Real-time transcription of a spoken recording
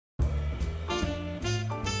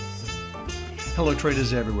Hello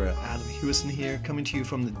traders everywhere, Adam Hewison here, coming to you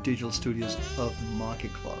from the digital studios of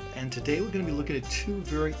MarketClub. And today we're going to be looking at two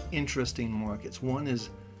very interesting markets. One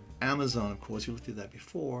is Amazon, of course, we looked at that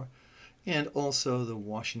before, and also the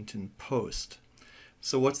Washington Post.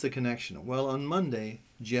 So what's the connection? Well, on Monday,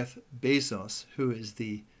 Jeff Bezos, who is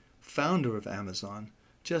the founder of Amazon,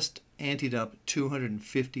 just anteed up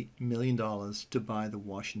 $250 million to buy the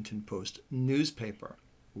Washington Post newspaper.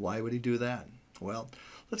 Why would he do that? Well,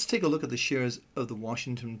 let's take a look at the shares of the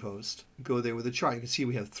Washington Post. Go there with a chart. You can see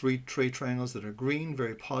we have three trade triangles that are green,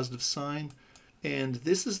 very positive sign. And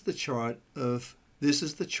this is the chart of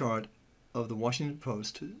the Washington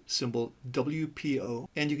Post, symbol WPO.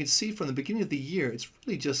 And you can see from the beginning of the year, it's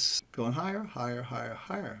really just going higher, higher, higher,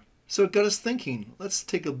 higher. So it got us thinking, let's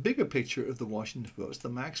take a bigger picture of the Washington Post, the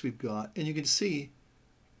max we've got. And you can see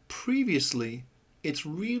previously, it's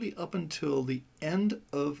really up until the end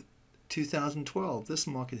of 2012, this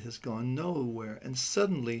market has gone nowhere, and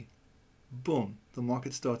suddenly, boom, the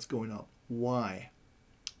market starts going up. Why?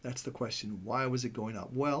 That's the question. Why was it going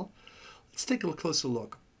up? Well, let's take a closer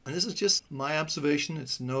look. And this is just my observation.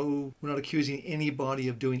 We're not accusing anybody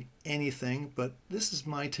of doing anything, but this is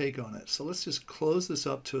my take on it. So let's just close this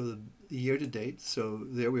up to the year to date. So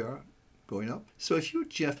there we are, going up. So if you're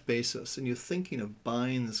Jeff Bezos and you're thinking of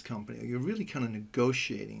buying this company, or you're really kind of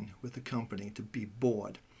negotiating with the company to be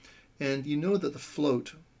bought, and you know that the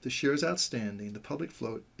float, the shares outstanding, the public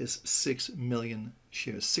float is 6 million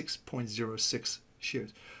shares, 6.06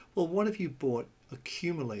 shares. Well, what if you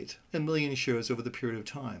accumulate 1 million shares over the period of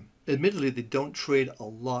time? Admittedly, they don't trade a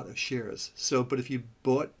lot of shares. But if you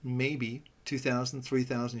bought maybe 2,000,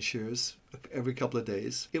 3,000 shares every couple of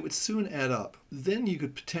days, it would soon add up. Then you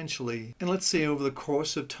could potentially, and let's say over the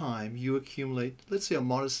course of time, you accumulate, let's say a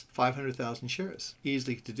modest 500,000 shares,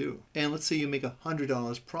 easily to do. And let's say you make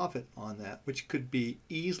 $100 profit on that, which could be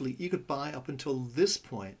easily, you could buy up until this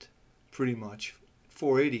point, pretty much,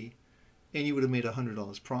 480, and you would have made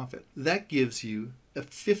 $100 profit. That gives you a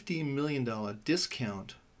 $50 million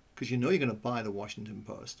discount, because you know you're going to buy the Washington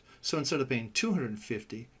Post. So instead of paying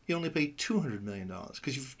 $250, you only pay $200 million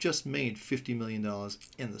because you've just made $50 million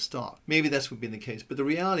in the stock. Maybe that's would be the case, but the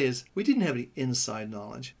reality is we didn't have any inside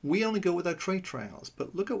knowledge. We only go with our trade triangles,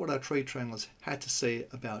 but look at what our trade triangles had to say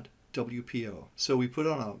about WPO. So we put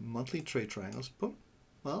on our monthly trade triangles. Boom.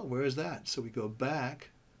 Well, where is that? So we go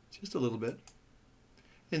back just a little bit,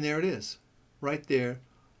 and there it is, right there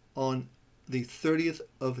on the 30th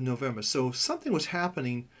of November. So if something was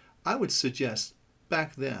happening, I would suggest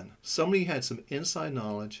back then, somebody had some inside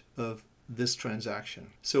knowledge of this transaction.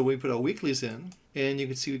 So we put our weeklies in, and you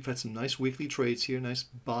can see we've had some nice weekly trades here. Nice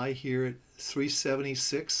buy here at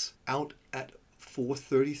 376, out at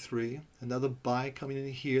 433. Another buy coming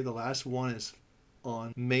in here. The last one is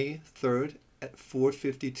on May 3rd at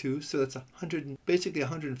 452. So that's basically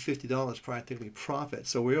 $150 practically profit.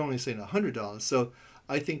 So we're only saying $100. So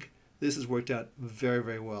I think this has worked out very,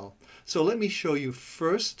 very well. So let me show you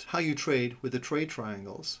first how you trade with the trade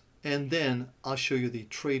triangles, and then I'll show you the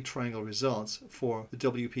trade triangle results for the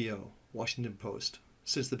WPO, Washington Post,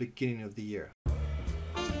 since the beginning of the year.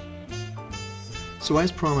 So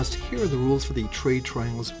as promised, here are the rules for the trade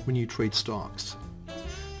triangles when you trade stocks.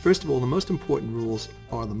 First of all, the most important rules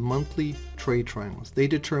are the monthly trade triangles. They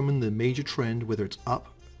determine the major trend, whether it's up,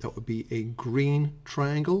 that would be a green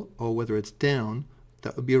triangle, or whether it's down,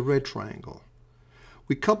 that would be a red triangle.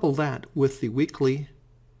 We couple that with the weekly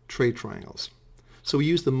trade triangles. So we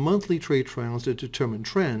use the monthly trade triangles to determine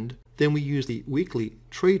trend, then we use the weekly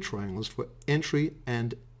trade triangles for entry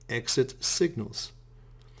and exit signals.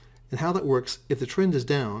 And how that works, if the trend is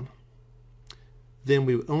down, then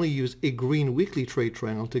we would only use a green weekly trade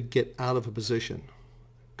triangle to get out of a position.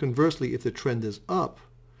 Conversely, if the trend is up,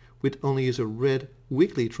 we'd only use a red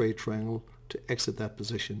weekly trade triangle to exit that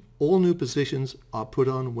position. All new positions are put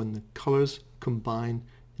on when the colors combine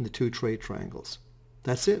in the two trade triangles.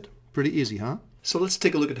 That's it. Pretty easy, huh? So let's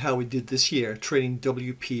take a look at how we did this year trading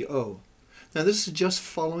WPO. Now this is just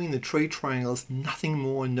following the trade triangles, nothing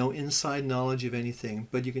more, no inside knowledge of anything.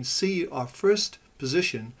 But you can see our first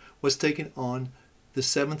position was taken on the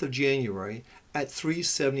 7th of January at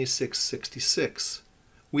 376.66.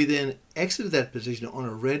 We then exited that position on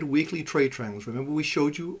a red weekly trade triangles. Remember, we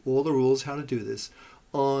showed you all the rules how to do this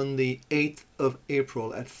on the 8th of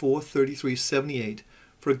April at 433.78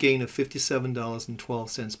 for a gain of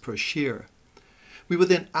 $57.12 per share. We were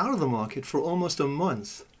then out of the market for almost a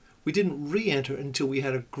month. We didn't re-enter until we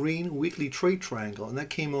had a green weekly trade triangle, and that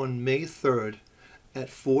came on May 3rd at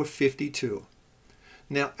 452.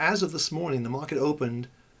 Now, as of this morning, the market opened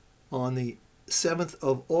on the 7th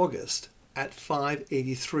of August at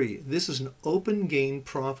 583. This is an open gain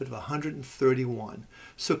profit of 131.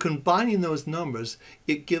 So combining those numbers,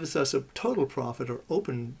 it gives us a total profit or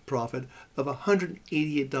open profit of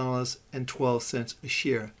 $188.12 a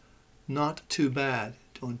share. Not too bad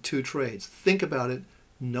on 2 trades. Think about it.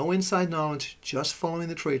 No inside knowledge, just following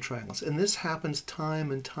the trade triangles. And this happens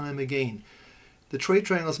time and time again. The trade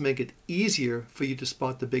triangles make it easier for you to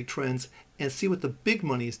spot the big trends and see what the big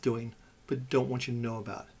money is doing, but don't want you to know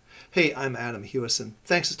about. Hey, I'm Adam Hewison.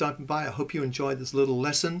 Thanks for stopping by. I hope you enjoyed this little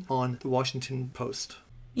lesson on the Washington Post.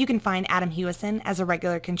 You can find Adam Hewison as a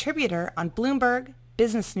regular contributor on Bloomberg,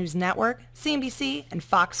 Business News Network, CNBC, and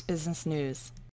Fox Business News.